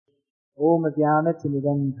Om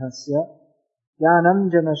Jnanatimidandhasya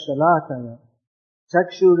Jnanam Jana Shalakaya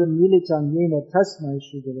Chakshurunmilitam Yena Tasmai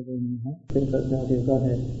Shri Gurave Namaha. Supreme Personality of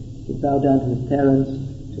Godhead, to bow down to his parents,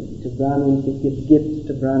 to Brahmins, to give gifts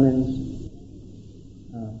to Brahmins.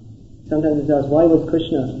 Sometimes it's asked, why was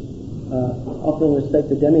Krishna offering respect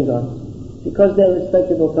to demigods? Because they're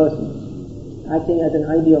respectable persons. Acting as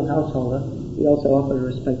an ideal householder, he also offered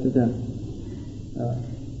respect to them.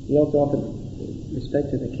 He also offered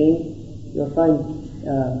respect to the king. You'll find,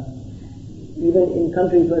 even in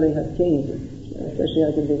countries where they have kings, especially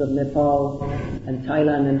I can think of Nepal and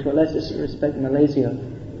Thailand, and to a lesser respect Malaysia,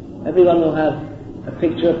 everyone will have a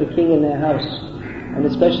picture of the king in their house. And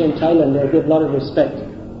especially in Thailand, they'll give a lot of respect,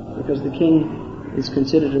 because the king is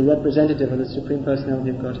considered a representative of the Supreme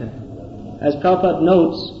Personality of Godhead. As Prabhupada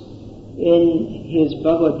notes in his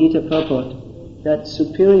Bhagavad Gita purport, that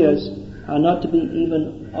superiors are not to be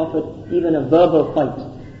even offered even a verbal fight.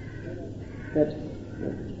 That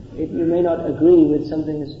if you may not agree with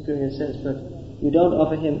something a superior says, but you don't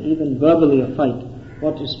offer him even verbally a fight,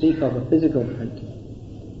 what to speak of a physical fight.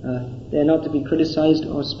 They are not to be criticized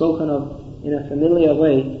or spoken of in a familiar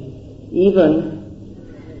way, even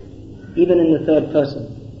in the third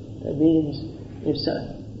person. That means if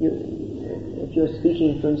you're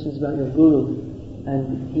speaking, for instance, about your guru,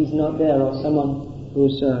 and he's not there, or someone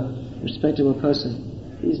who's a respectable person,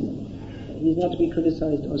 he's not to be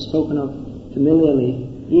criticized or spoken of familiarly,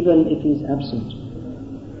 even if he's absent.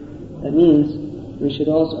 That means we should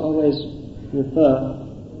also always refer,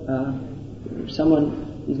 if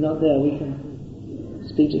someone is not there, we can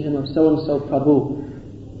speak to him of so-and-so Prabhu,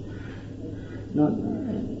 not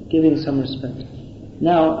giving some respect.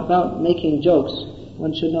 Now, about making jokes,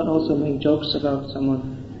 one should not also make jokes about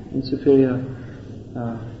someone in superior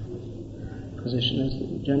position, as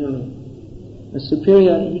generally. A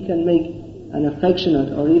superior, he can make an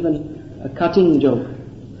affectionate or even a cutting joke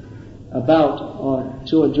about or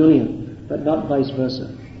to a junior, but not vice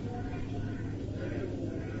versa.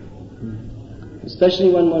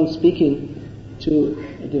 Especially when one's speaking to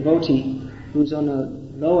a devotee who's on a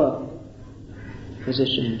lower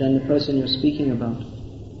position than the person you're speaking about,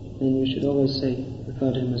 then you should always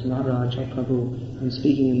refer to him as Maharaj or Prabhu, and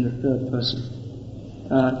speaking in the third person.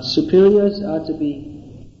 Superiors are to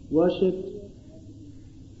be worshipped,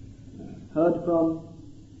 heard from,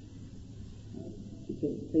 to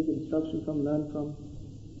take instruction from, learn from,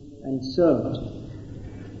 and served.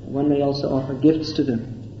 One may also offer gifts to them.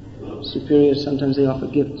 Superiors, sometimes they offer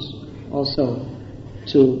gifts also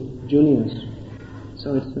to juniors.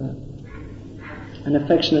 So it's an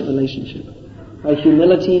affectionate relationship. By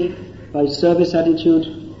humility, by service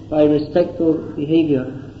attitude, by respectful behavior,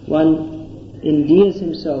 one endears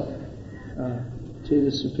himself to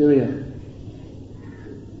the superior.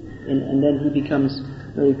 And then he becomes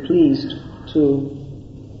very pleased to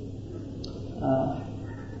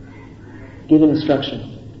give instruction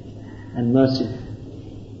and mercy.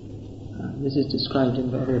 This is described in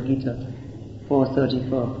Bhagavad Gita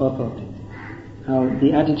 4:34 purport. How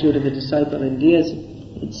the attitude of the disciple endears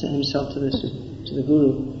himself to the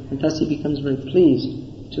Guru, and thus he becomes very pleased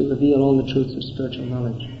to reveal all the truths of spiritual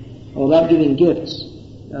knowledge. Without giving gifts,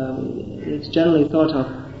 it's generally thought of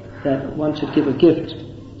that one should give a gift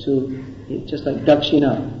to, just like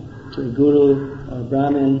dakshina, to a Guru or a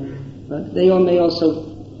Brahmin, but they may also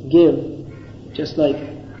give, just like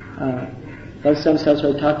Bhakti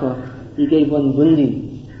Saraswati Thakur, he gave one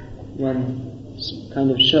bundi, one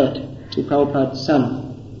kind of shirt, to Prabhupada's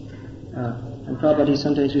son. And Prabhupada, he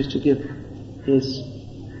sometimes used to give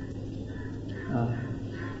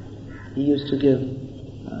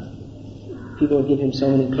people would give him so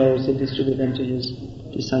many clothes, he'd distribute them to his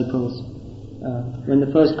disciples. When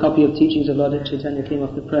the first copy of Teachings of Lord Chaitanya came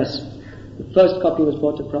off the press, the first copy was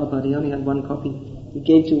brought to Prabhupada. He only had one copy. He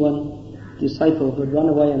gave to one disciple who had run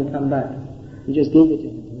away and come back. He just gave it to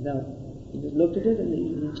him he just looked at it and he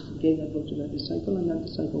gave that book to that disciple, and that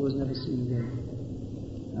disciple was never seen again.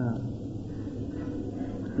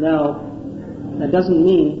 Now, that doesn't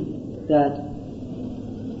mean that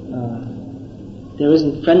there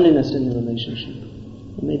isn't friendliness in the relationship.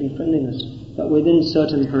 There may be friendliness, but within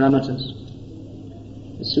certain parameters.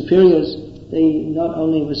 The superiors, they not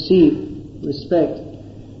only receive respect,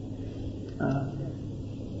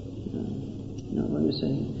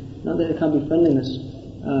 not that there can't be friendliness,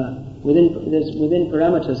 within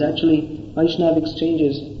parameters. Actually, Vaishnava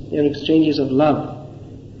exchanges, they're exchanges of love,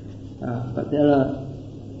 but there are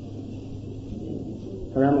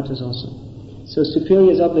parameters also. So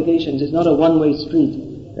superior's obligations is not a one-way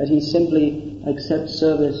street, that he simply accepts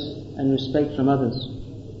service and respect from others.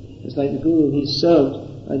 It's like the Guru, he's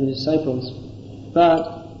served by the disciples,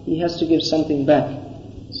 but he has to give something back,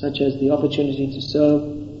 such as the opportunity to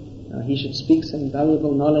serve. He should speak some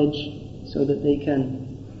valuable knowledge so that they can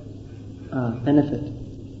benefit.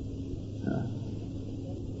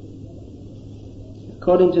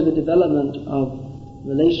 According to the development of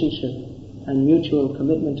relationship and mutual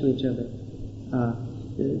commitment to each other,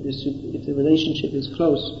 if the relationship is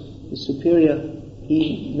close, the superior,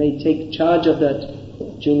 he may take charge of that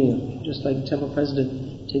junior, just like the temple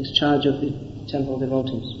president takes charge of the temple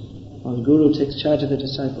devotees, or the guru takes charge of the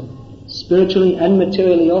disciple, spiritually and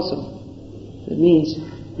materially also. It means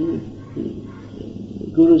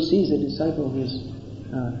the guru sees the disciple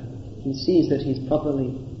he sees that he's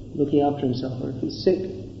properly looking after himself, or if he's sick,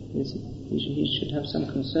 he should have some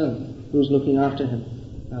concern. Who's looking after him?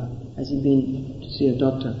 Has he been to see a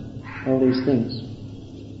doctor? All these things.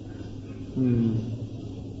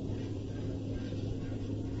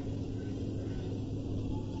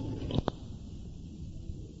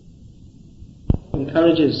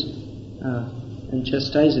 Encourages and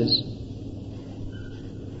chastises.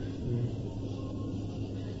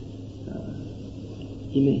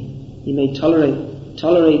 He may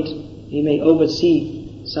tolerate, he may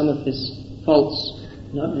oversee some of his faults,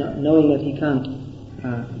 not knowing that he can't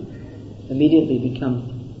immediately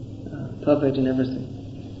become perfect in everything.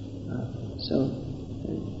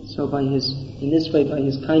 So by his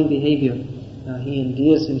kind behavior, he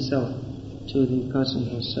endears himself to the person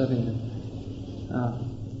who is serving him.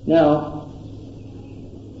 Now,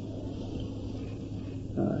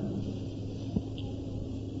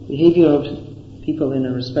 behavior of people in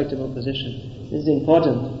a respectable position. This is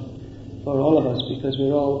important for all of us because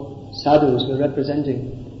we're all sadhus, we're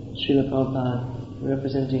representing Srila Prabhupada, we're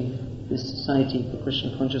representing this society for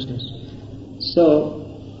Krishna consciousness. So,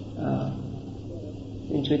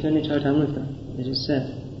 in Chaitanya Charitamrita, it is said,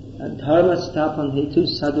 Dharma sthapan hetu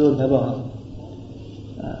sadhu bhavaha.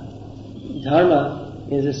 Dharma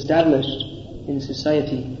is established in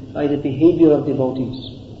society by the behavior of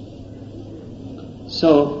devotees.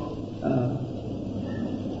 So,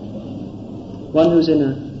 one who's in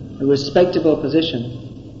a respectable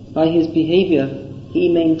position, by his behavior, he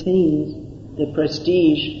maintains the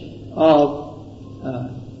prestige of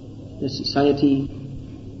the society,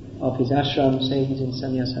 of his ashram, say he's in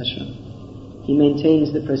sannyas ashram. He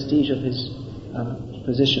maintains the prestige of his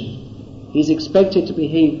position. He's expected to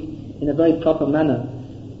behave in a very proper manner.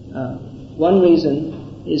 One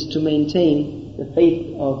reason is to maintain the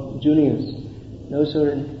faith of juniors. Those who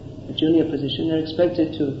are in a junior position, they're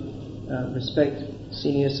expected to respect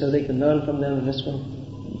seniors so they can learn from them, and this will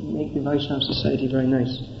make the Vaishnava society very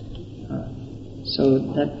nice. So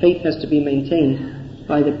that faith has to be maintained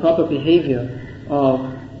by the proper behavior of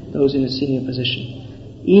those in a senior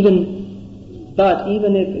position. Even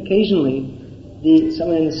if occasionally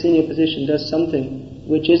someone in a senior position does something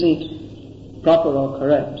which isn't proper or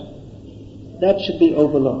correct, that should be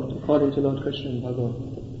overlooked, according to Lord Krishna in Bhagavad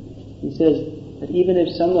Gita. He says that even if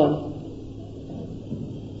someone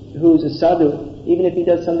who's a sadhu, even if he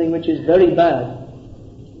does something which is very bad,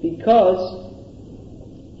 because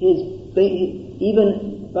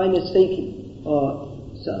even by mistake or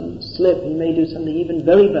some slip, he may do something even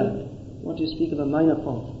very bad, not to speak of a minor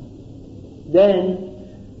fault, then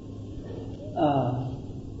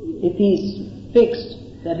if he's fixed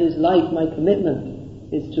that his life, my commitment,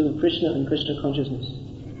 is to Krishna and Krishna consciousness,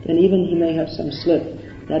 then even he may have some slip,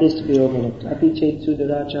 that is to be overlooked. Api chet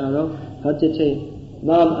sudaracharo bhajate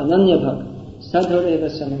mam ananya bhak sadhureva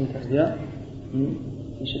samantavya.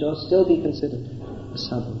 He should still be considered a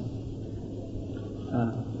sadhu.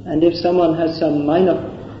 And if someone has some minor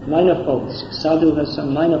faults, sadhu has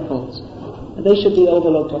some minor faults, they should be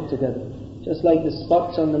overlooked altogether. Just like the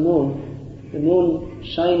spots on the moon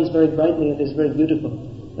shines very brightly and is very beautiful.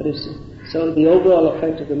 But so the overall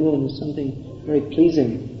effect of the moon is something very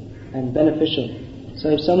pleasing and beneficial. So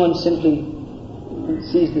if someone simply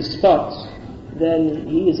sees the spots, then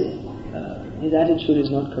his attitude is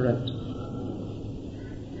not correct.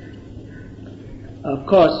 Of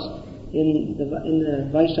course, in the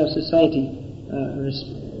Vaishnava society,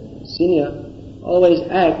 senior always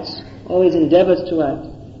endeavors to act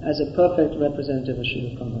as a perfect representative of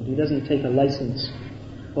Srila Prabhupada. He doesn't take a license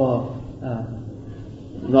for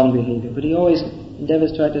wrong behavior, but he always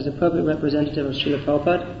endeavors to act as a perfect representative of Srila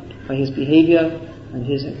Prabhupada by his behavior and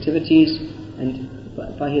his activities and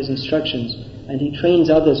by his instructions. And he trains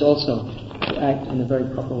others also to act in a very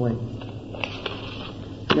proper way.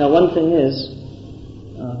 Now, one thing is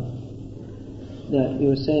that you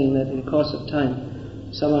were saying that in the course of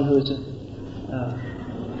time, someone who is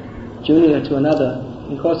junior to another,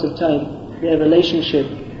 in the course of time, their relationship,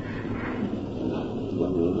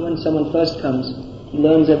 when someone first comes, He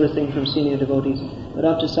learns everything from senior devotees. But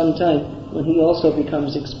after some time, when he also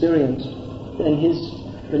becomes experienced, then his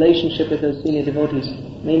relationship with those senior devotees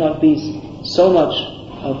may not be so much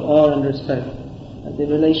of awe and respect. The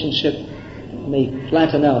relationship may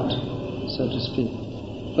flatten out, so to speak.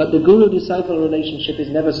 But the guru-disciple relationship is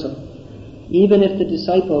never so. Even if the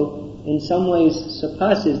disciple in some ways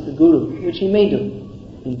surpasses the guru, which he may do,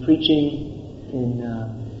 in preaching,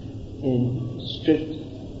 in strict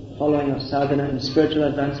following of sadhana, in spiritual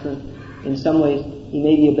advancement, in some ways he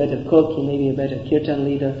may be a better cook, he may be a better kirtan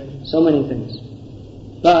leader, so many things.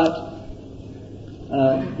 But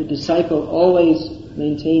the disciple always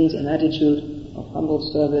maintains an attitude of humble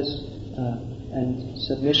service and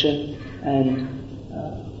submission and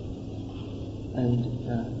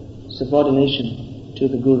subordination to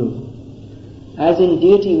the guru. As in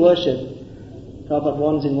deity worship, Prabhupada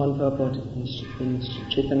warns in one purport in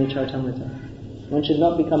Chaitanya Charitamrita, one should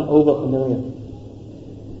not become over-familiar.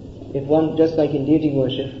 If one, just like in deity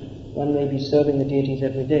worship, one may be serving the deities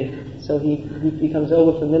every day, so he becomes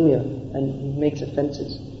over-familiar and he makes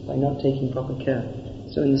offenses by not taking proper care.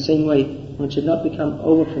 So in the same way, one should not become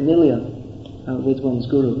over-familiar with one's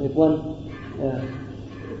guru.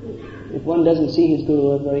 If one doesn't see his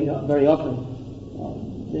guru very often,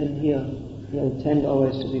 then he'll tend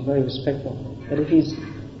always to be very respectful. But if he's,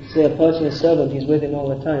 say, a personal servant, he's with him all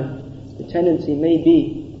the time, the tendency may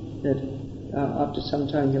be that after some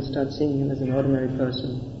time he'll start seeing him as an ordinary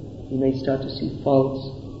person. He may start to see faults.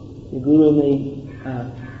 The guru may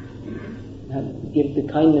give the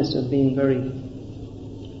kindness of being very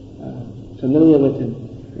familiar with him,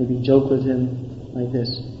 maybe joke with him like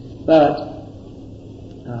this. But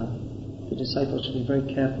the disciple should be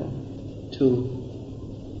very careful to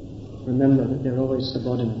remember that they're always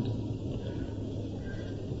subordinate.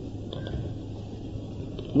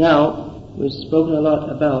 Now, we've spoken a lot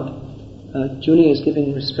about juniors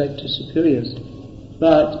giving respect to superiors,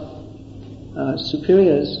 but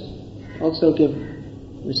superiors also give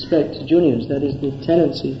respect to juniors. That is the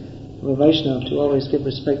tendency of a Vaishnava to always give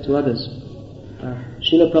respect to others.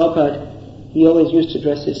 Srila Prabhupada, he always used to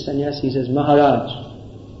address his sannyasis as Maharaj.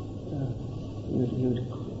 He would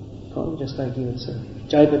call him just like he would say,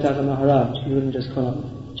 Jaipataka Maharaj. He wouldn't just call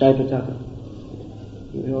him Jaipataka.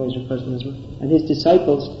 He would always refer to them as Maharaj. And his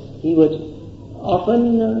disciples, he would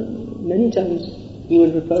often, many times, he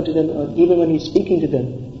would refer to them, or even when he's speaking to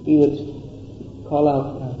them, he would call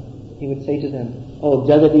out, he would say to them, "Oh,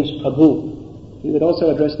 Jagadish Prabhu." He would also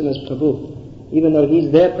address them as Prabhu, even though he's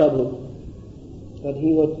their Prabhu. But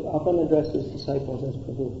he would often address his disciples as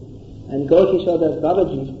Prabhu. And Gaur-Kishore Das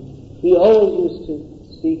Babaji, he always used to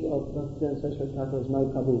speak of Bhaktivedanta Saraswati Thakur as my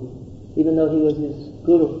Prabhu, even though he was his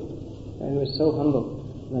guru, and he was so humble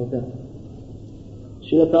like that.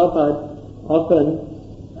 Srila Prabhupada often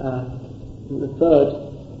referred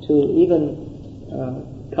to even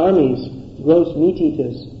karmis, gross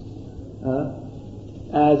meat-eaters,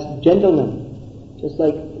 as gentlemen. Just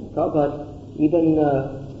like Prabhupada, even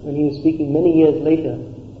when he was speaking many years later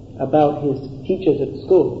about his teachers at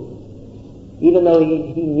school, even though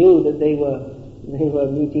he knew that they were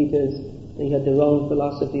meat-eaters, they had the wrong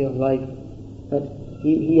philosophy of life, but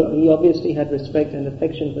he obviously had respect and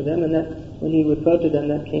affection for them, and that when he referred to them,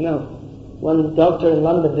 that came out. One doctor in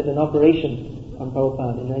London did an operation on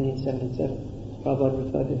Prabhupada in 1977. Prabhupada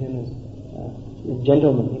referred to him as a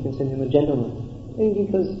gentleman. He considered him a gentleman, maybe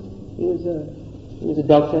because he was a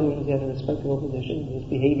doctor and he had a respectable position. His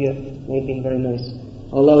behavior may have been very nice.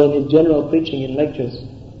 Although in his general preaching in lectures,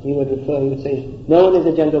 he would say, no one is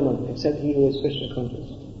a gentleman except he who is Krishna conscious.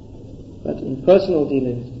 But in personal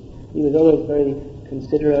dealings, he was always very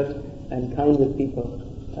considerate and kind with people,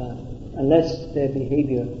 unless their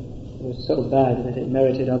behavior was so bad that it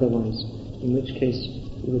merited otherwise, in which case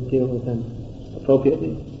he would deal with them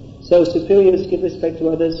appropriately. So superiors give respect to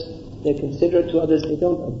others, they're considerate to others, they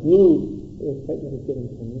don't abuse the respect that is given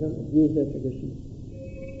to them, they don't abuse their position.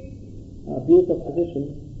 Abuse of position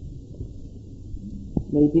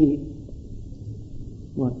may be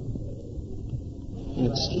what?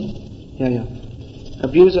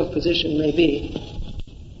 Abuse of position may be.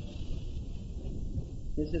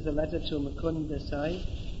 This is a letter to Mukund Desai.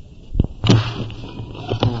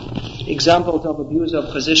 Examples of abuse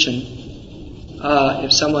of position are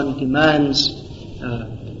if someone demands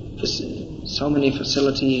so many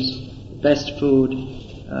facilities, best food,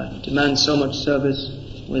 demands so much service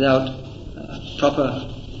without proper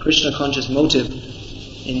Krishna conscious motive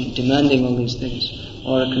in demanding all these things,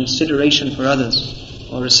 or a consideration for others,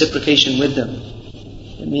 or reciprocation with them.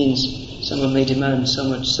 It means someone may demand so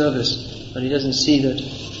much service, but he doesn't see that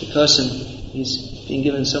the person is being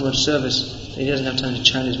given so much service that he doesn't have time to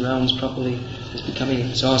chant his rounds properly, is becoming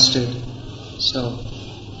exhausted. So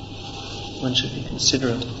one should be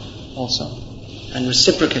considerate also and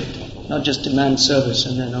reciprocate, not just demand service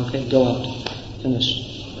and then okay, go out,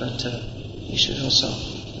 finish. But you should also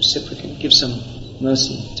reciprocate, give some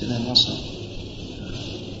mercy to them also.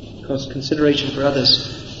 Because consideration for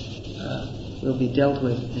others will be dealt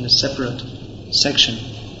with in a separate section.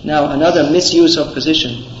 Now, another misuse of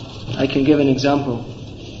position, I can give an example.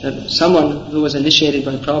 That someone who was initiated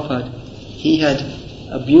by Prabhupada, he had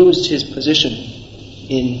abused his position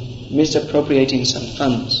in misappropriating some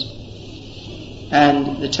funds.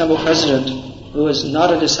 And the temple president, who was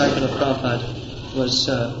not a disciple of Prabhupada, was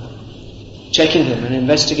checking him and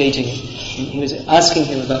investigating him. He was asking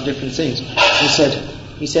him about different things.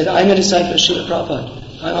 He said, I'm a disciple of Srila Prabhupada.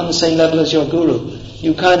 I'm on the same level as your guru.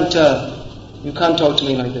 You can't talk to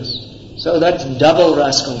me like this. So that's double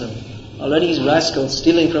rascaldom. Already he's rascal,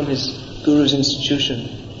 stealing from his guru's institution.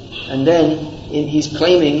 And then he's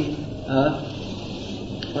claiming,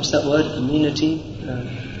 what's that word? Immunity?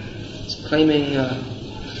 He's claiming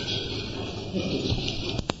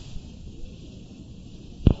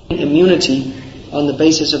immunity on the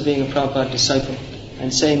basis of being a Prabhupada disciple.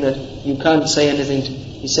 And saying that you can't say anything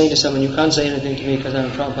he's saying to someone, you can't say anything to me because I'm a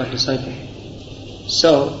Prabhupada disciple.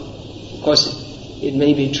 So, of course, it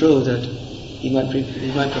may be true that he might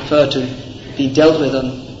prefer to be dealt with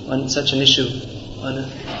on such an issue, on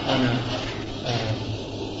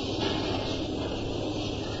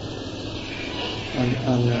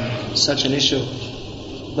such an issue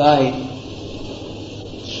by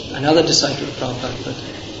another disciple of Prabhupada, but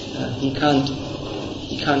he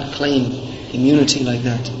can't claim immunity like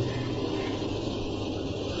that.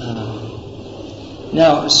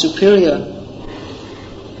 Now, a superior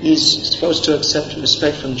is supposed to accept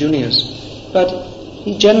respect from juniors, but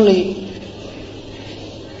he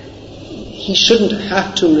shouldn't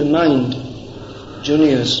have to remind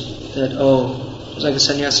juniors that, it's like a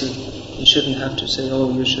sannyasi, he shouldn't have to say,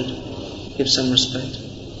 you should give some respect.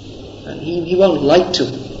 And he won't like to,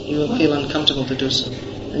 he will feel uncomfortable to do so.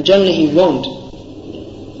 And generally he won't.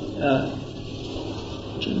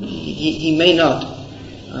 He may not.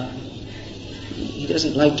 He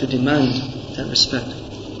doesn't like to demand that respect.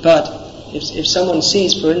 But if someone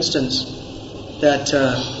sees, for instance, that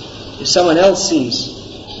if someone else sees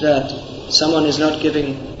that someone is not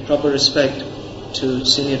giving proper respect to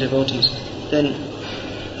senior devotees, then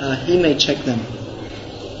he may check them.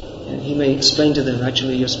 And he may explain to them,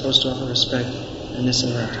 actually you're supposed to offer respect and this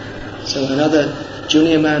and that. So another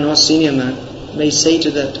junior man or senior man may say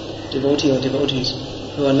to that devotee or devotees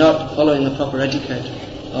who are not following the proper etiquette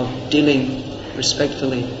of dealing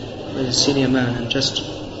respectfully with a senior man, and just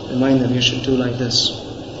remind them, you should do like this.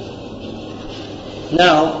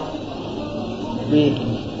 Now,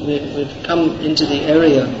 we've come into the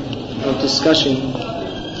area of discussion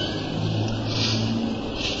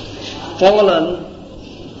fallen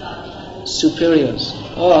superiors,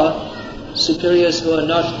 or superiors who are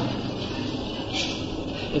not,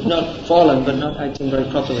 if not fallen, but not acting very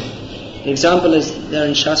properly. The example is there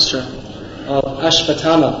in Shastra of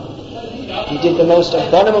Ashvatthama. He did the most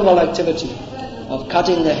abominable activity of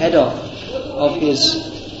cutting the head off of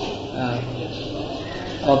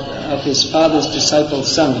his father's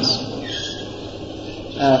disciples' sons,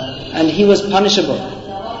 and he was punishable.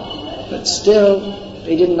 But still,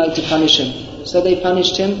 they didn't like to punish him, so they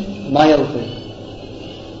punished him mildly.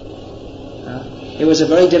 It was a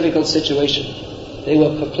very difficult situation. They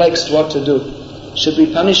were perplexed what to do. Should we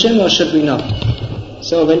punish him or should we not?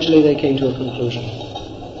 So eventually they came to a conclusion.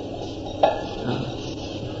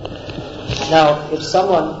 Now, if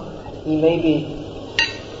someone, he may be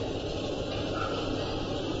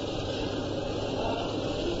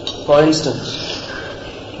for instance,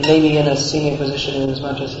 he may be in a senior position in his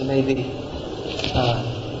mantras, he may be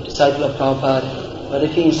a disciple of Prabhupada, but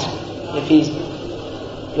if he's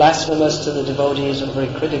blasphemous to the devotees or very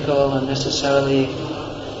critical unnecessarily,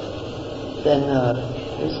 then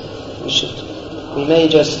we may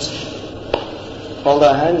just fold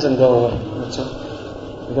our hands and go away. That's all.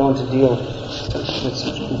 We don't want to deal with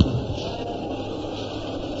such people.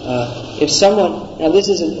 If someone, now this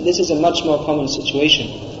is a much more common situation,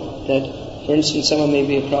 that for instance someone may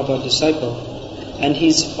be a Prabhupada disciple and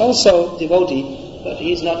he's also devotee, but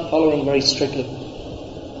he's not following very strictly.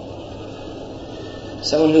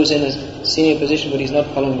 Someone who's in a senior position but he's not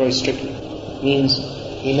following very strictly means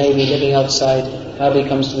he may be living outside, hardly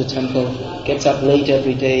comes to the temple, gets up late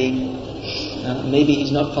every day, maybe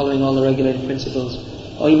he's not following all the regulated principles,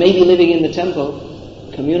 or he may be living in the temple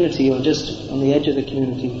community or just on the edge of the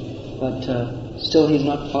community, but still he's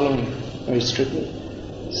not following very strictly.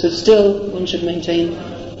 So still one should maintain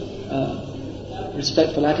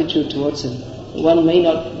respectful attitude towards him, one may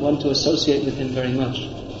not want to associate with him very much.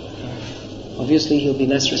 Obviously, he'll be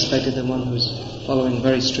less respected than one who's following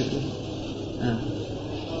very strictly.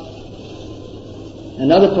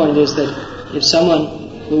 Another point is that if someone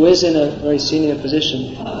who is in a very senior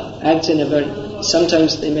position acts in a very,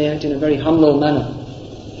 sometimes they may act in a very humble manner,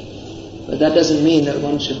 but that doesn't mean that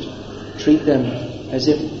one should treat them as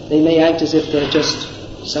if, they may act as if they're just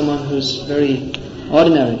someone who's very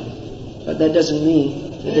ordinary, but that doesn't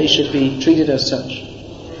mean that they should be treated as such,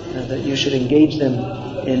 that you should engage them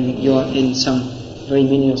in some very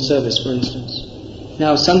menial service, for instance.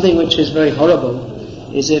 Now, something which is very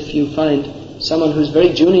horrible is if you find someone who's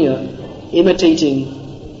very junior imitating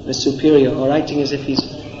a superior or acting as if he's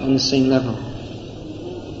on the same level.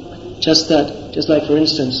 Just like for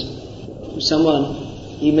instance, someone,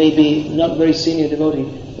 he may be not very senior devotee,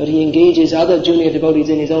 but he engages other junior devotees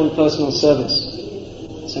in his own personal service.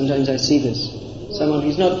 Sometimes I see this. Someone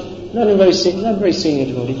who's not a very senior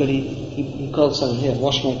devotee, but he calls someone, here,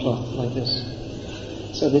 wash my cloth, like this.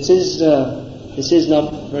 So this is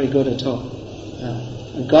not very good at all.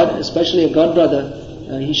 Especially a god brother,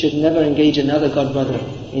 he should never engage another god brother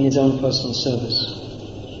in his own personal service.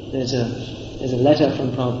 There's a letter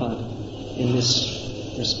from Prabhupada in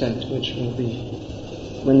this respect, which will be,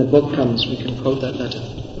 when the book comes, we can quote that letter.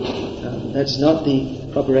 That's not the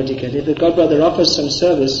proper etiquette. If a god brother offers some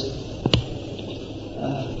service,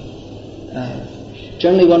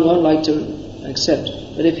 generally one won't like to accept.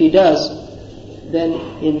 But if he does, then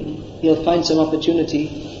he'll find some opportunity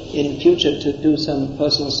in future to do some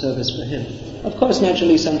personal service for him. Of course,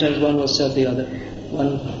 naturally, sometimes one will serve the other.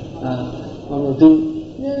 One will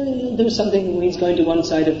do something. When he's going to one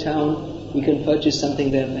side of town, he can purchase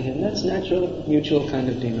something there for him. That's natural, mutual kind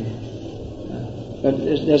of dealing. But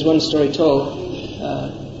there's one story told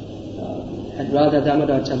at Radha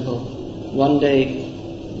Damodar temple. One day,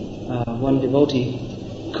 one devotee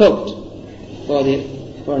cooked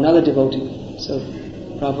for another devotee. So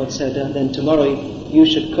Prabhupada said, then tomorrow you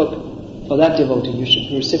should cook for that devotee. You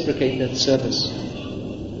should reciprocate that service.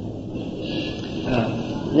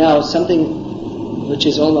 Now, something which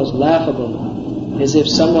is almost laughable is if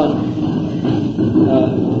someone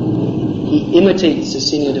he imitates a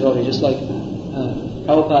senior devotee, just like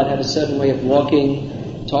Prabhupada had a certain way of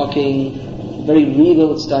walking, talking, very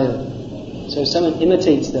regal style. So if someone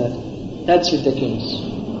imitates that, that's ridiculous.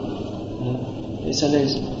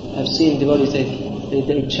 Sometimes I've seen devotees,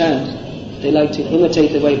 they chant, they like to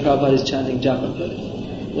imitate the way Prabhupada is chanting japa.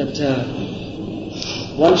 But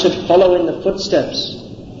one should follow in the footsteps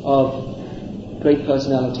of great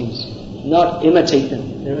personalities, not imitate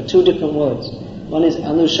them. There are two different words. One is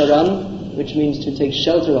anusharan, which means to take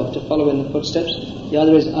shelter of, to follow in the footsteps. The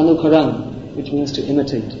other is anukaran, which means to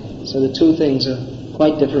imitate. So the two things are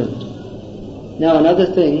quite different. Now another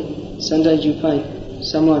thing, sometimes you find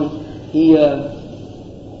someone, he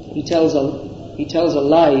tells a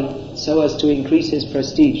lie so as to increase his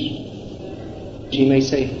prestige. He may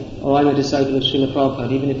say, oh, I'm a disciple of Srila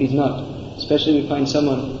Prabhupada, even if he's not. Especially we find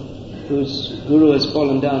someone whose guru has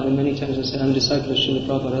fallen down, and many times they say, I'm a disciple of Srila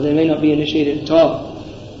Prabhupada. Or they may not be initiated at all,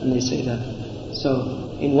 and they say that.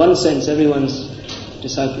 So, in one sense, everyone's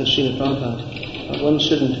disciple of Srila Prabhupada, but one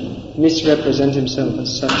shouldn't misrepresent himself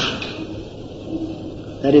as such.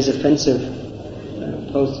 That is offensive,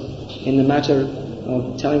 both in the matter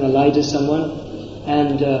of telling a lie to someone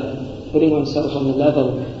and putting oneself on the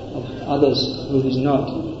level of others who he's not.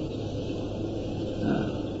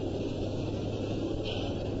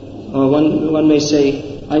 Or one may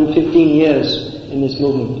say, I'm 15 years in this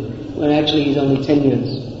movement, when actually he's only 10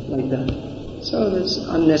 years, like that. So that's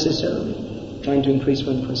unnecessarily trying to increase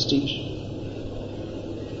one's prestige.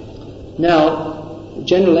 Now,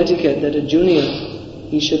 general etiquette that a junior,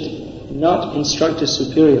 he should not instruct a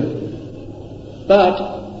superior,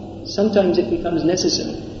 but sometimes it becomes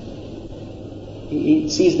necessary. He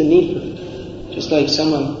sees the need for it. Just like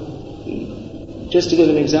someone, just to give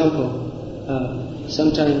an example,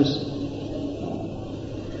 sometimes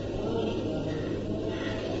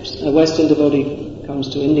a Western devotee comes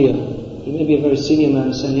to India. He may be a very senior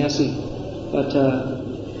man, sannyasi, but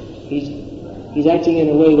he's acting in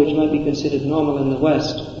a way which might be considered normal in the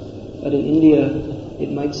West, but in India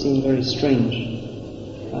it might seem very strange.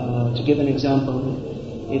 To give an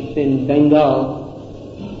example, if in Bengal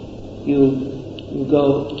you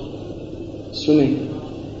go swimming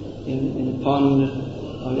in a pond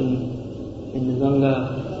or in the Ganga,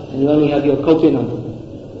 and you only have your kopyan on,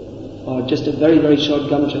 or just a very, very short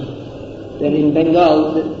gamcha, then in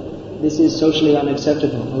Bengal this is socially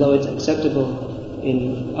unacceptable, although it's acceptable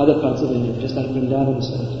in other parts of India, just like Vrindavan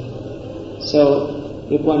says. So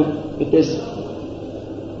if there's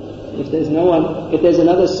if there's no one, if there's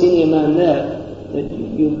another senior man there, that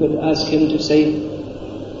you could ask him to say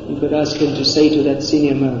to that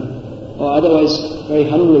senior man. Or otherwise, very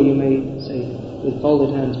humbly, you may say, with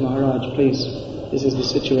folded hands, Maharaj, please, this is the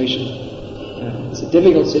situation. It's a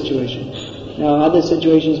difficult situation. Now, other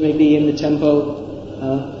situations may be in the temple.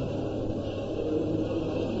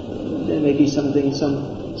 There may be some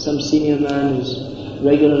senior man who's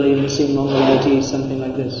regularly missing Mongolati, something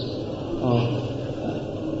like this.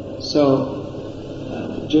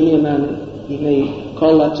 Junior man, he may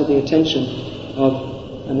call that to the attention of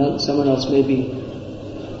someone else, maybe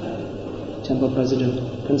temple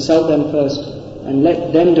president. Consult them first and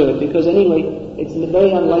let them do it, because anyway, it's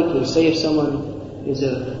very unlikely. Say if someone is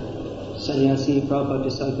a sannyasi, Prabhupada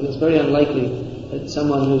disciple, it's very unlikely that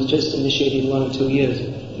someone who's just initiated 1 or 2 years,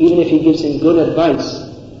 even if he gives him good advice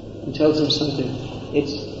and tells him something,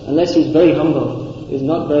 unless he's very humble, it's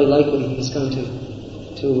not very likely he's going to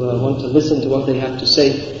want to listen to what they have to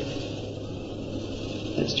say.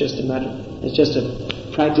 It's just a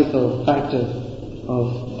practical factor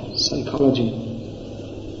of psychology.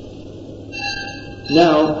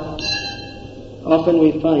 Now, often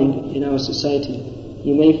we find in our society,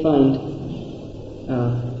 you may find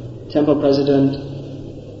temple president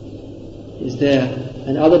is there,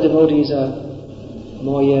 and other devotees are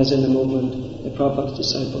more years in the movement, the Prabhupada's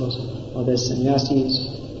disciples, or they're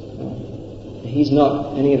sannyasis. He's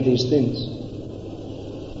not any of these things.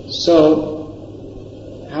 So,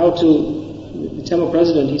 the temple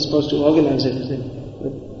president, he's supposed to organize everything.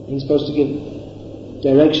 He's supposed to give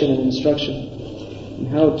direction and instruction. And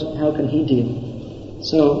how can he deal?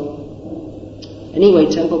 So, anyway,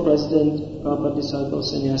 temple president, Prabhupada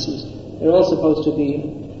disciples, sannyasis, they're all supposed to be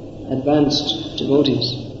advanced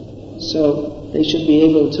devotees. So, they should be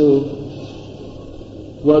able to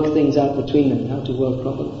work things out between them, how to work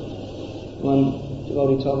properly. One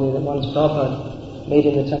devotee told me that once Prabhupada made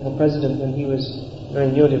him the temple president when he was a very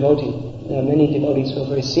new devotee. There are many devotees who are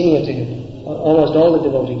very senior to him, almost all the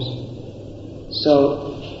devotees.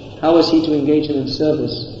 So, how was he to engage him in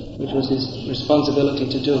service, which was his responsibility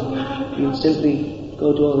to do? He would simply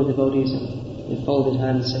go to all the devotees and with folded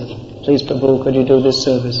hands say, "Please Prabhu, could you do this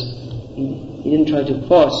service?" He didn't try to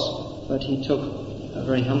force, but he took a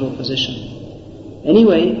very humble position.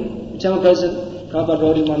 Anyway, the temple president, Prabhupada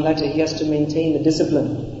wrote in one letter, he has to maintain the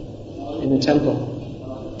discipline in the temple.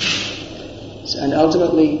 And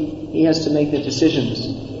ultimately, he has to make the decisions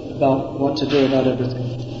about what to do about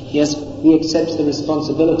everything. He accepts the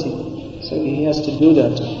responsibility, so he has to do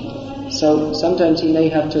that. So sometimes he may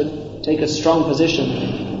have to take a strong position,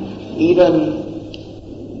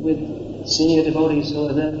 even with senior devotees who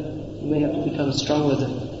are there. He may have to become strong with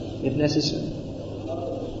them, if necessary.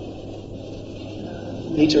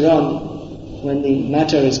 Later on, when the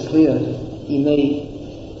matter is cleared, he may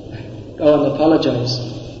go and apologize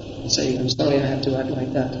and say, "I'm sorry I have to act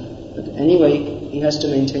like that." But anyway, he has to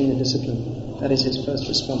maintain the discipline. That is his first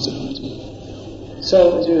responsibility.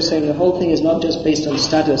 So, as we were saying, the whole thing is not just based on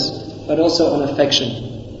status, but also on affection.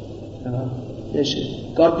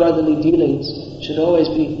 God-brotherly dealings should always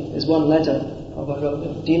be, there's one letter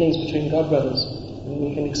about dealings between God-brothers, and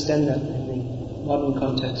we can extend that in the modern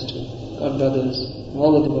context to God-brothers and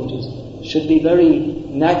all the devotees. Should be very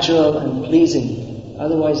natural and pleasing.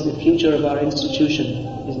 Otherwise, the future of our institution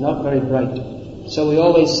is not very bright. So we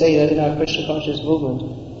always say that in our Krishna conscious movement,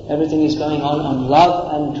 everything is going on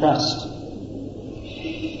love and trust,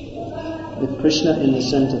 with Krishna in the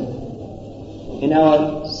center. In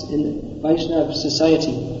Vaishnava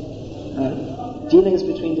society, dealings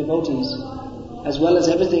between devotees, as well as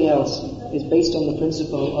everything else, is based on the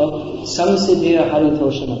principle of samsiddhya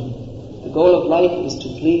haritoshana. The goal of life is to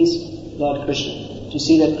please Lord Krishna, to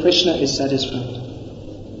see that Krishna is satisfied.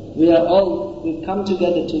 We've come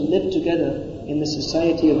together to live together in the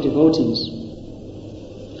society of devotees,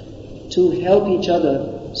 to help each other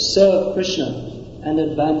serve Krishna and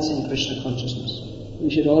advance in Krishna consciousness. We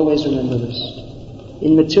should always remember this.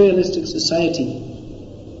 In materialistic society,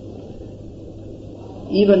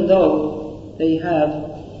 even though they have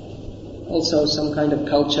also some kind of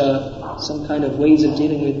culture, some kind of ways of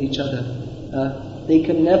dealing with each other, they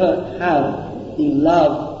can never have the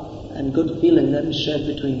love and good feeling that is shared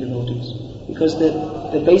between devotees. Because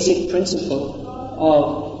the basic principle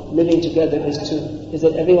of living together is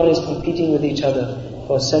that everyone is competing with each other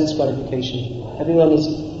for sense gratification. Everyone is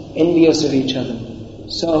envious of each other.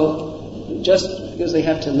 So, just because they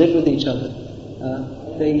have to live with each other,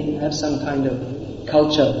 they have some kind of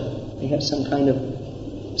culture, they have some kind of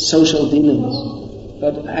social dealings.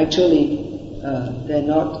 But actually, they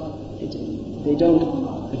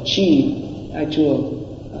don't achieve actual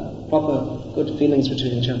proper good feelings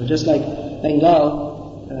between each other. Just like Bengal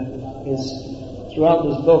is, throughout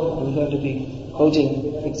this book, I'm going to be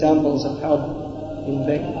quoting examples of how in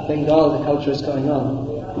Bengal the culture is going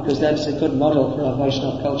on, because that's a good model for our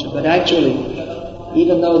Vaishnava culture. But actually,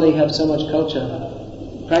 even though they have so much culture,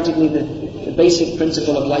 practically the basic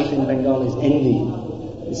principle of life in Bengal is envy.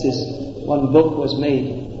 This is, one book was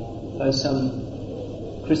made by some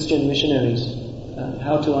Christian missionaries,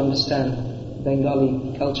 how to understand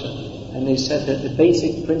Bengali culture. And they said that the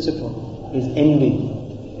basic principle is envy.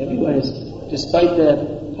 Everyone is, despite their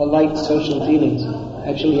polite social dealings,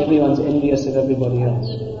 actually everyone's envious of everybody else.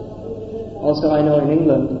 Also, I know in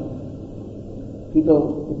England,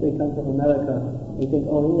 people, if they come from America, they think,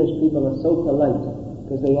 oh, English people are so polite,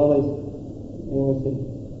 because they always say,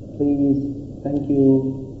 please, thank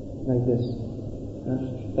you, like this.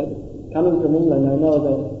 But coming from England, I know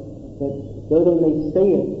that though they may say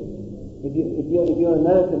it, if you're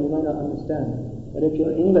American, you might not understand. But if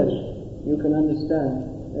you're English, you can understand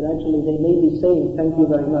that actually they may be saying thank you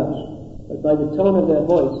very much, but by the tone of their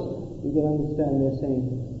voice, you can understand they're saying,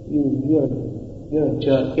 you're a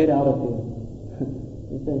jerk, get out of here.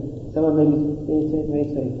 Someone may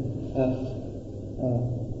say,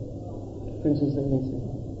 for instance, they may say,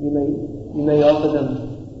 you may offer them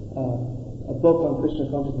a book on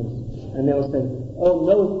Krishna consciousness, and they will say, oh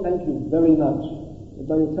no, thank you very much. But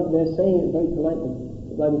by the time, they're saying it very politely,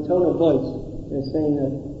 but by the tone of voice, they're saying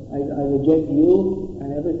that I reject you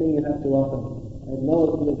and everything you have to offer. I have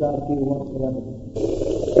no regard for you whatsoever.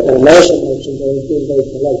 American merchants are being very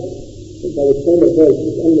polite, but by the tone of voice,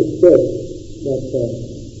 it's understood that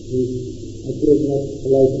he is not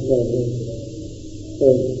polite at all. So,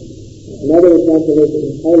 another example is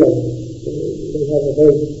in Thailand. They have a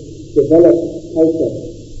very developed culture,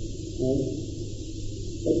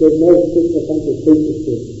 but there's no Krishna conscious basis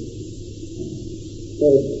to it. So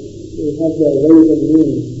they have their ways and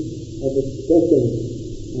means of expressing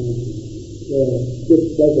their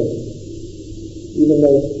displeasure. Even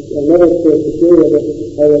though they're never to a superior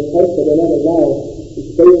or a culture, they're not allowed to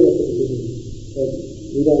stay in a position that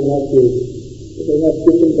we don't like you. But they have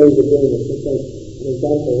different ways of doing it. Just like an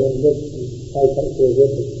example, one book in Thai culture is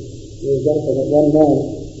written. An example that one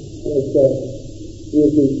man he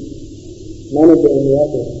was the manager in the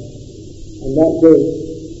office, and that day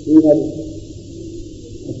he had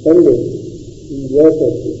offended the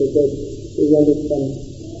workers because they wanted some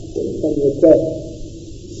request,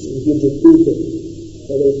 and he refused it,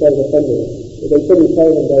 so they felt offended. But they couldn't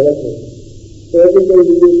tell him directly. So every day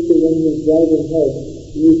he used to, when he was driving home,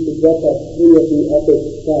 he used to drop off 3 of the office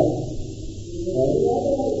staff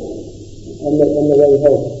on the way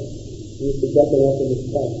home. He used to drop them off in his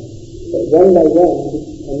car. But one by one,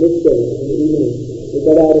 on this day, in the evening, they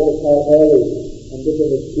got out of the car early and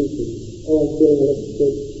different excuses. Oh, I'm feeling a little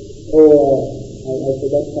sick. Oh, I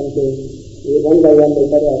forgot something. One by one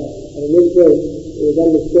they got out. And in this way, it was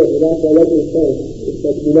understood, without directly saying, it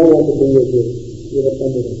said, we don't want to be with you. You've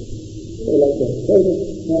offended us. So like that.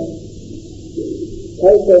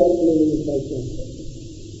 Also, actually means culture.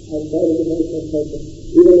 Outside of the Vaishnava culture,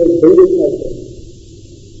 even in Vedic culture,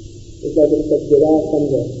 it's like it's a Gira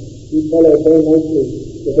Sangha. We follow very nicely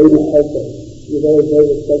the Vedic culture. We're very, very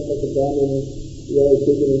respectful to Brahmanas. We always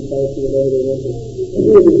take them in charity whenever they want to. And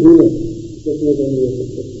we are the human, just as in the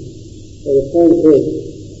Krishna. So the point is,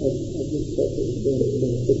 as this question is going to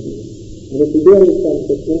Krishna. And if we do understand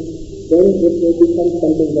Krishna, then it will become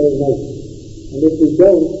something very nice. And if we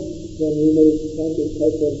don't, then we may practice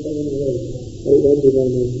culture in so many ways, but it won't be very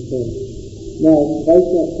nice at all. Now,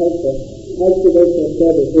 Vaishnava culture, as the Vaishnava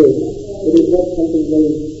service is, it is not something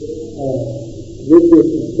very rigid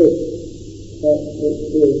and strict, but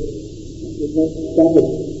it is not static,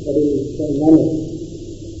 but it is dynamic.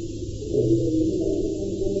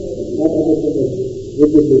 Not everything is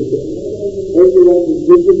rigidly strict. Everyone is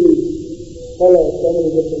rigidly follow so many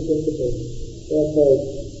different principles. They are called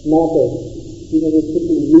matters. Even we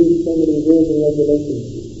simply read so many rules and regulations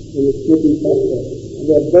in the Smriti Shastra, and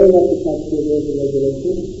they are very much attached to the rules and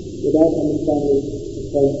regulations without understanding the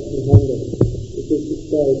point behind it. This is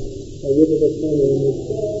described by Vaisnava Etiquette.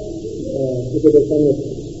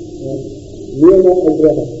 Niyama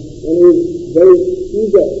Agraha. One who is very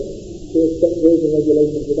eager to accept rules and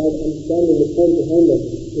regulations without understanding the point behind them,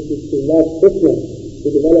 which is to love Krishna, to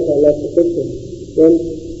develop our love for Krishna, then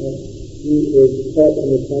he is caught on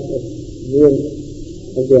the path of Niyama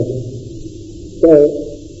Agraha. So,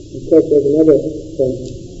 of course, there's another point.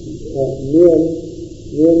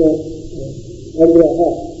 Niyama Agraha,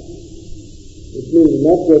 which means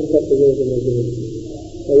not to accept the rules and regulations.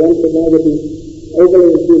 So one should neither be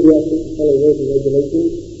overly enthusiastic to follow rules and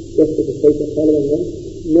regulations just for the sake of following them,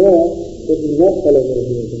 nor to person is not following what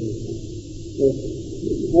he is doing. So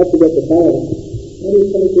how to get the balance? That is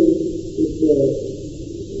something which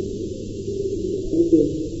something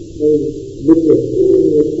very liquid,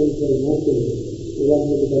 which comes very naturally. The one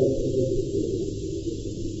who develops the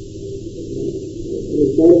an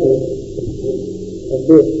example of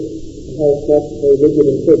this, of how it's not very rigid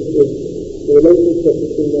and fixed, is the relationship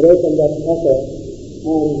between Narottam Das Thakur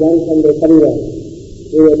and Ramchandra Parivar.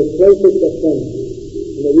 They were the closest of friends,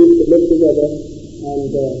 and they used to live together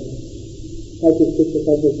and practice Krishna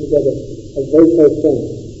consciousness together as very close friends.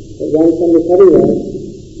 But Ramchandra Parivar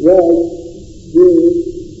was the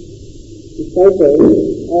disciple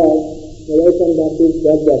of Narottam Das's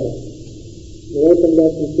godbrother. Narottam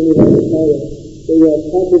Das and Srinivasa Acharya, they were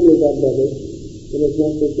practically godbrothers, in as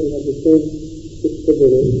much as they had the same sixth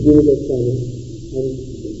Guru Goswami, and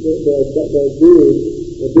their gurus,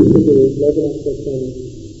 their Dikshita gurus, Lokanath Goswami,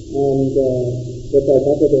 and Gopal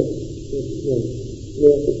Bhattacharya, Goswami.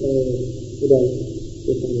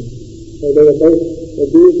 So they were both, their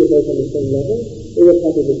gurus were both on the same level, they were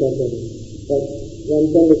practically godbrothers. But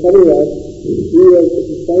Ramchandra Parivar, he was the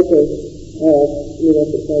disciple of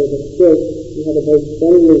Srinivasa Acharya, but still he had a very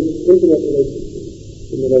friendly, intimate relationship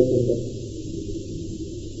in the Narottam Das.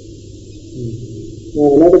 Now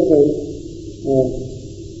another point,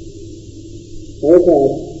 Prabhupada,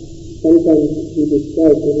 sometimes he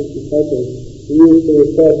described to his disciples, he used to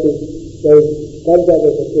refer to those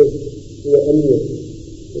godbrothers of his who were envious,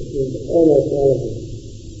 which means almost all of them,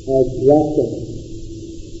 as rascals.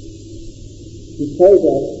 He told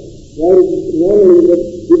us, normally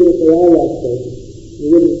even if they are rascals, he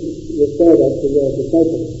wouldn't refer us to their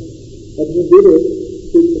disciples. But he did it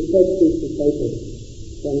to protect his disciples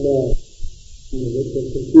from their which was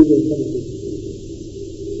confusing something.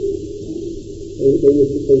 They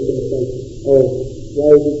used to say to themselves, oh,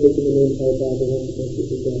 why is he taking the name Prabhupada, they're not supposed to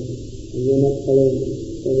do that, and we're not following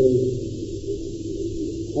tiny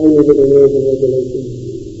little rules and regulations,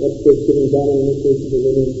 what's this giving down on initiation to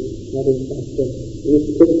women, not in Shastra. We used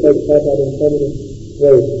to criticize Prabhupada in feminine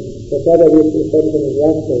ways. So Prabhupada used to refer to them as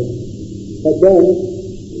rascals. But then,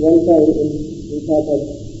 one time in Prabhupada's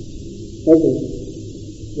presence,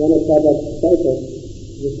 one of Prabhupada's disciples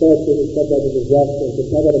referred to his Prabhupada as rascals. So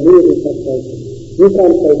Prabhupada immediately said, you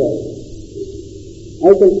can't say that.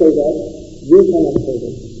 I can say that. You cannot say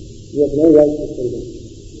that. You have no right to say that.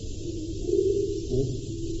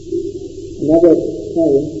 Another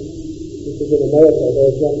time, this is in America, there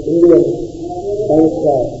was one Indian bank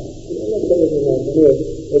clerk.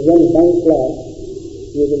 There was one bank clerk,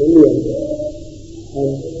 he was an Indian, and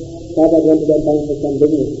Prabhupada went to that bank for some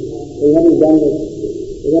business. They hadn't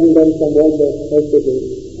done some work they're supposed to do,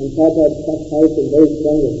 and Prabhupada chastised him very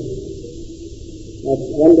strongly. Now,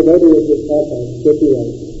 one devotee was with Prabhupada, Jyotiraj,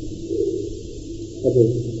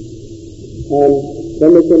 and when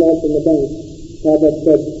they came out from the bank, Prabhupada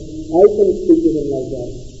said, I can speak to him like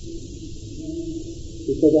that,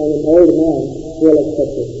 because I'm an old man who will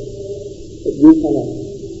accept it, but you cannot.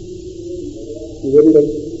 He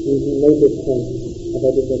made this point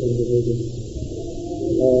about this other individual.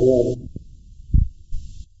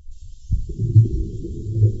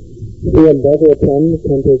 Here in Bhagavatam,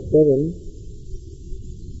 Canto 7,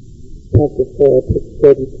 Chapter 4, Text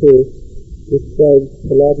 32, describes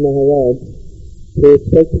Prahlad Maharaj, the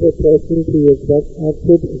respectable person who was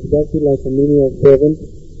acted exactly like a menial servant,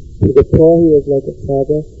 to the poor he was like a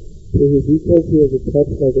father, to his equals he was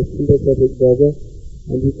attached like a sympathetic brother,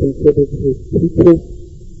 and he considered his teachers,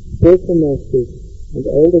 spiritual masters, and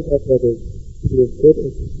older godbrothers to be as good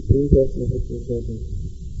as the Supreme Personality of Godhead.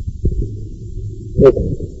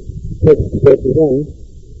 Text 31.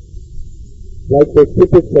 Like the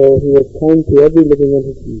super soul, he was kind to every living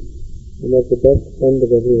entity, and was the best friend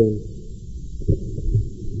of everyone.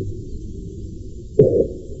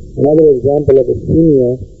 Another example of a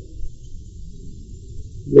senior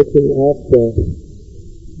looking after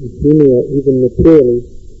the senior even materially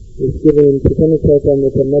is given in Chaitanya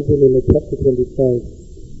Charitamrita Madhya Lila chapter 25.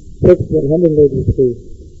 Text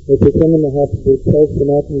 183, where Chaitanya Mahaprabhu tells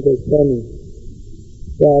Sanatana Goswami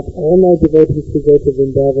that all my devotees who go to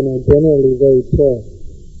Vrindavan are generally very poor.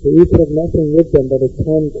 They each have nothing with them but a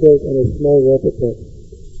torn quilt and a small water pot.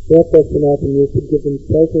 Therefore, Sanatana, you should give them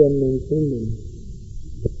shelter and maintain them.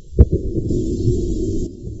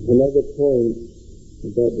 Another point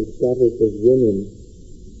about the status of women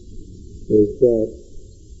is that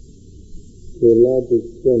to a large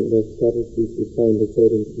extent their status is defined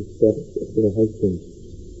according to the status of their husband.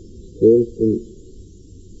 For instance,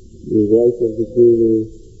 the wife of the guru,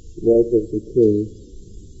 wife of the king,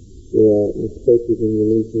 they are respected in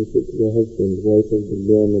relationship to their husband, wife of the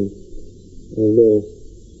Brahmin, although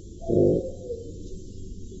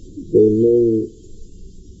they may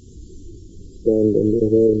stand on their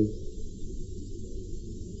own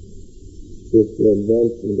with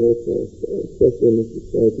advancement also, especially in a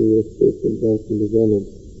society where spiritual advancement is honored.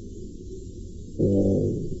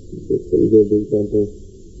 For example,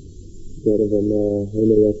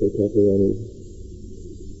 Vaisnava Etiquette, they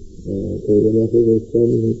were not always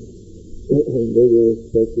family. They were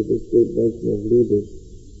respected as great Vaisnava leaders.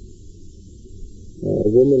 A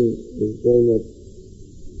woman is very much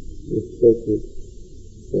respected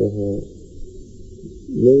for her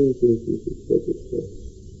main things she's respected for.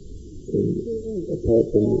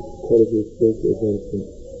 Apart from the quality of spiritual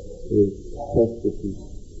advancement, is chastity.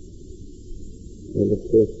 And of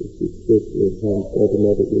course, if she's spiritually advanced,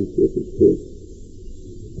 automatically she is good.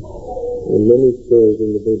 In many stories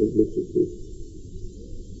in the Vedic literature,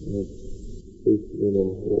 chaste women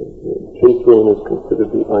is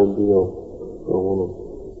considered the ideal for a woman.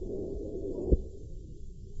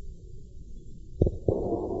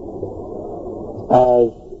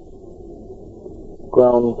 As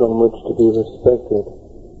grounds on which to be respected,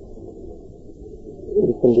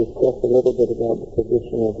 we can discuss a little bit about the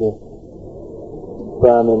position of the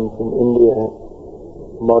Brahmins in India,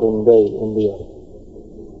 modern day India.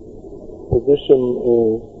 Position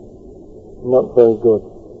is not very good.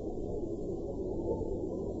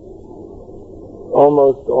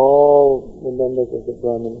 Almost all the members of the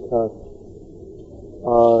Brahmin caste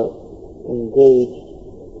are engaged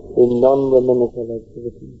in non-raminical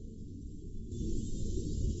activities.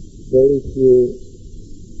 Very few,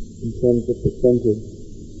 in terms of percentage,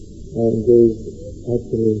 are engaged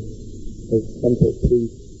actually as temple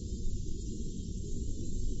priests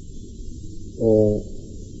or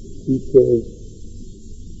teachers.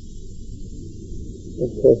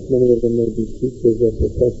 Of course, many of them may be teachers or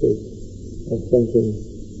professors of something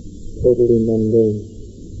totally mundane.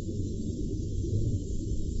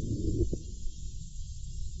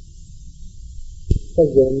 Of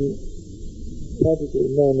them, practically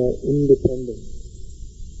none are independent.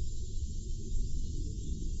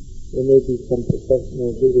 There may be some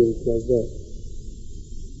professional gurus like that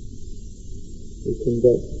who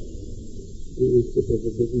conduct guruship as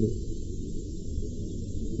a business.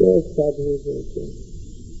 There are sadhus also,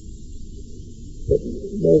 but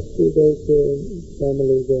mostly those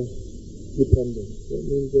families are dependent. That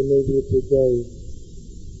means there may be a pujari,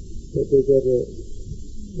 but they get a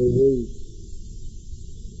wage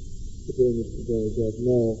for doing the pujari job.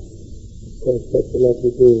 Now, of course, that's a lot to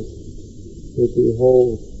do with the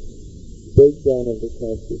whole breakdown of the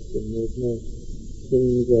caste system. There's no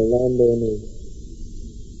kings or landowners.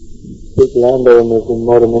 Big landowners in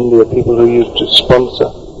modern India, people who used to sponsor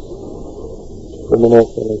criminal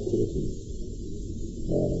activities.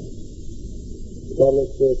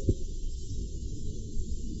 Scholarship,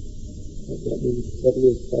 that means study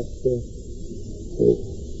of Shastra, is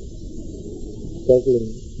struggling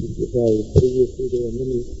with the value. Previously there were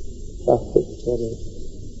many Shastra scholars,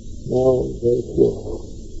 now very few.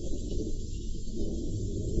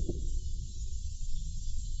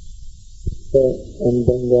 In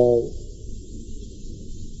Bengal,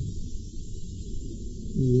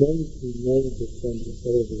 99% are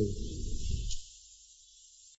probably